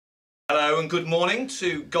Hello and good morning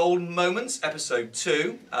to Golden Moments Episode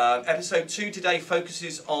 2. Episode 2 today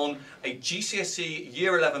focuses on a GCSE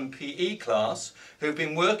Year 11 PE class who have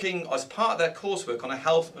been working as part of their coursework on a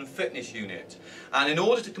health and fitness unit. And in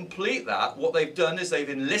order to complete that, what they've done is they've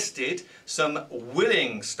enlisted some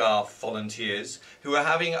willing staff volunteers who are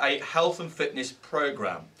having a health and fitness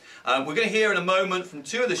programme. We're going to hear in a moment from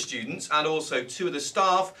two of the students and also two of the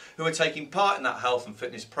staff who are taking part in that health and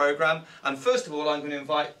fitness programme. And first of all, I'm going to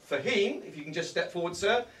invite Fahim, if you can just step forward,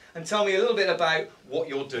 sir, and tell me a little bit about what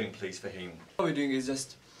you're doing, please, Fahim. What we're doing is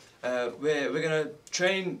just, we're going to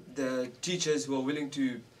train the teachers who are willing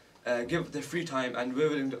to give their free time, and we're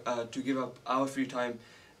willing to give up our free time.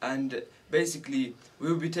 And basically,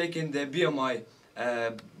 we will be taking their BMI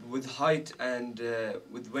with height and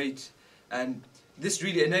with weight, and this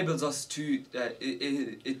really enables us to,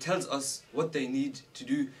 it tells us what they need to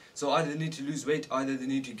do. So either they need to lose weight, either they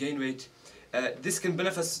need to gain weight. This can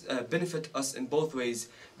benefit us in both ways,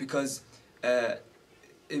 because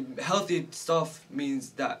healthy staff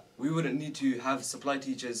means that we wouldn't need to have supply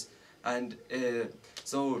teachers, and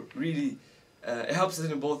so really it helps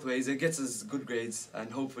us in both ways. It gets us good grades,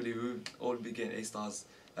 and hopefully we'll all be getting A stars.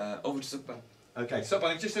 Over to Sukban. Okay,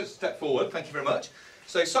 Sukban, just a step forward, thank you very much.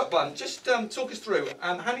 So Sukban, just talk us through,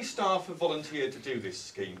 how many staff have volunteered to do this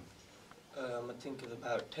scheme? I think it's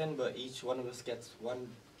about 10, but each one of us gets one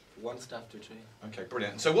staff to train. Okay,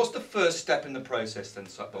 brilliant. So what's the first step in the process then,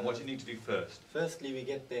 Sukban? What do you need to do first? Firstly, we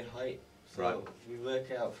get their height, so right. We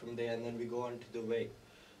work out from there, and then we go on to the weight,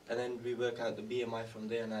 and then we work out the BMI from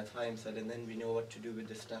there and our time set, and then we know what to do with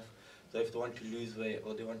the staff. So if they want to lose weight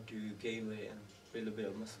or they want to gain weight and build a bit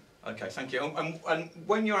of muscle. Okay, thank you. And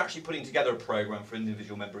when you're actually putting together a programme for an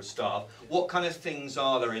individual member of staff, what kind of things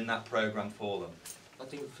are there in that programme for them? I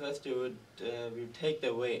think first we would take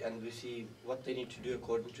their weight and we see what they need to do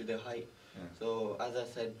according to their height. Yeah. So as I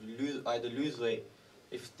said, either lose weight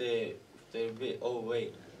if they're a bit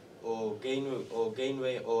overweight, or gain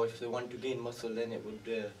weight, or if they want to gain muscle, then it would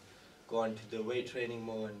go on to the weight training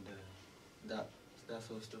more and that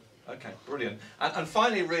sort of stuff. Okay, brilliant. And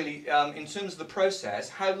finally, really, in terms of the process,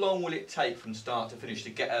 how long will it take from start to finish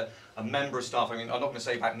to get a member of staff? I mean, I'm not going to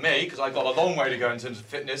say about me, because I've got a long way to go in terms of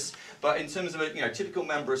fitness, but in terms of a typical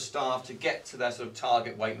member of staff to get to their sort of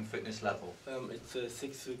target weight and fitness level? It's a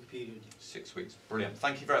 6-week period. 6 weeks, brilliant.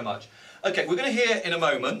 Thank you very much. Okay, we're going to hear in a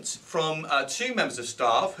moment from two members of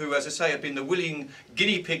staff who, as I say, have been the willing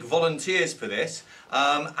guinea pig volunteers for this,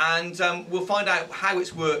 and we'll find out how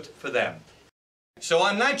it's worked for them. So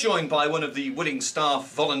I'm now joined by one of the willing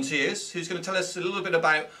staff volunteers who's going to tell us a little bit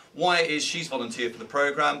about why it is she's volunteered for the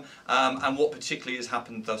programme and what particularly has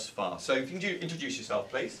happened thus far. So if you can introduce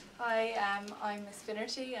yourself, please. Hi, I'm Miss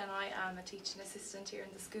Finnerty and I am a teaching assistant here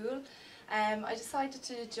in the school. I decided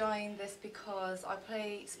to join this because I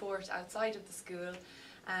play sport outside of the school,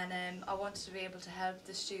 and I wanted to be able to help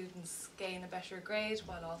the students gain a better grade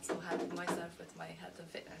while also helping myself with my health and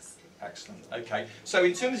fitness. Excellent. Okay, so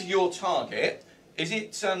in terms of your target, is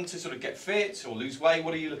it to sort of get fit or lose weight?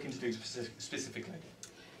 What are you looking to do specifically?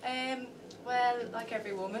 Well, like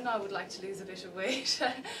every woman, I would like to lose a bit of weight,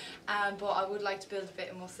 but I would like to build a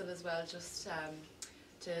bit of muscle as well, just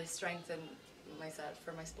to strengthen myself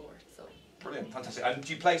for my sport. So. Brilliant, fantastic. And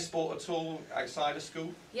do you play sport at all outside of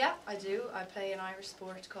school? Yeah, I do. I play an Irish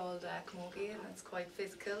sport called camogie, and it's quite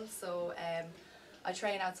physical, so I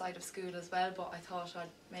train outside of school as well, but I thought I'd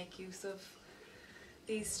make use of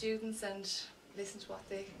these students and listen to what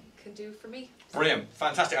they can do for me. Brilliant,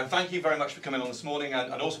 fantastic, and thank you very much for coming on this morning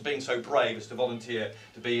and also being so brave as to volunteer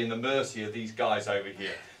to be in the mercy of these guys over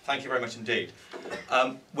here. Thank you very much indeed.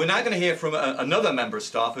 We're now going to hear from another member of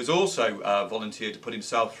staff who's also volunteered to put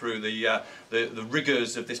himself through the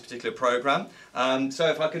rigours of this particular programme. So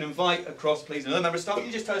if I can invite across, please, another member of staff. Can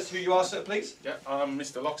you just tell us who you are, sir, please? Yeah, I'm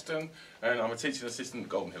Mr. Loxton, and I'm a teaching assistant at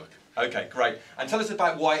Golden Hillock. Okay, great. And tell us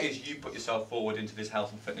about why it is you put yourself forward into this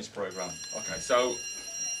health and fitness programme. Okay, so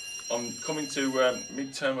I'm coming to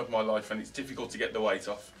mid-term of my life, and it's difficult to get the weight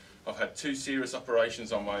off. I've had 2 serious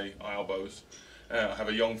operations on my elbows. I have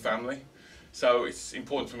a young family, so it's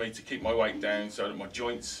important for me to keep my weight down so that my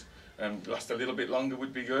joints last a little bit longer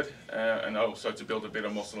would be good, and also to build a bit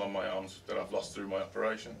of muscle on my arms that I've lost through my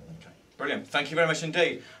operation. Okay. Brilliant, thank you very much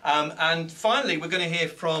indeed. And finally, we're going to hear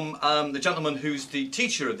from the gentleman who's the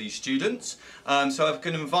teacher of these students. So I'm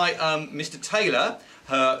going to invite Mr. Taylor,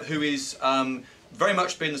 who is very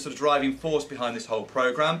much been the sort of driving force behind this whole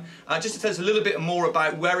programme. Just to tell us a little bit more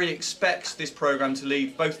about where he expects this programme to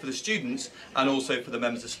lead, both for the students and also for the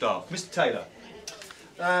members of staff. Mr. Taylor.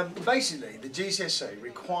 Basically, the GCSE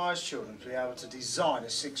requires children to be able to design a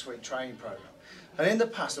 6-week training programme. And in the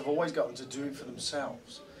past, I've always got them to do it for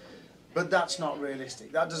themselves. but that's not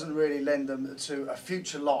realistic. That doesn't really lend them to a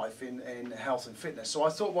future life in health and fitness. So I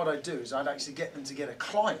thought what I'd do is I'd actually get them to get a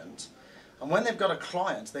client, and when they've got a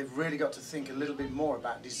client, they've really got to think a little bit more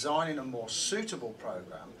about designing a more suitable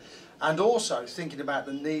program, and also thinking about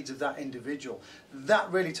the needs of that individual.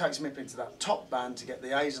 That really takes them up into that top band to get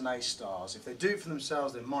the A's and A stars. If they do it for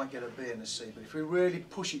themselves, they might get a B and a C, but if we really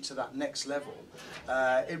push it to that next level,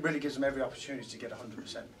 it really gives them every opportunity to get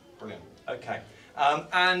 100%. Brilliant. Okay.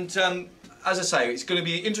 As I say, it's going to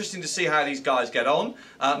be interesting to see how these guys get on.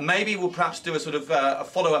 Maybe we'll perhaps do a sort of a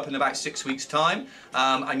follow-up in about 6 weeks' time,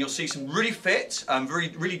 and you'll see some really fit,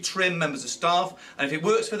 really trim members of staff. And if it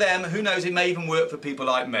works for them, who knows, it may even work for people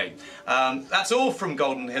like me. That's all from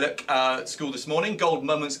Golden Hillock School this morning, Golden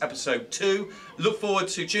Moments Episode 2. Look forward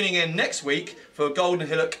to tuning in next week for Golden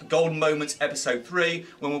Hillock Golden Moments Episode 3,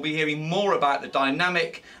 when we'll be hearing more about the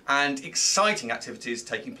dynamic and exciting activities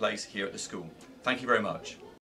taking place here at the school. Thank you very much.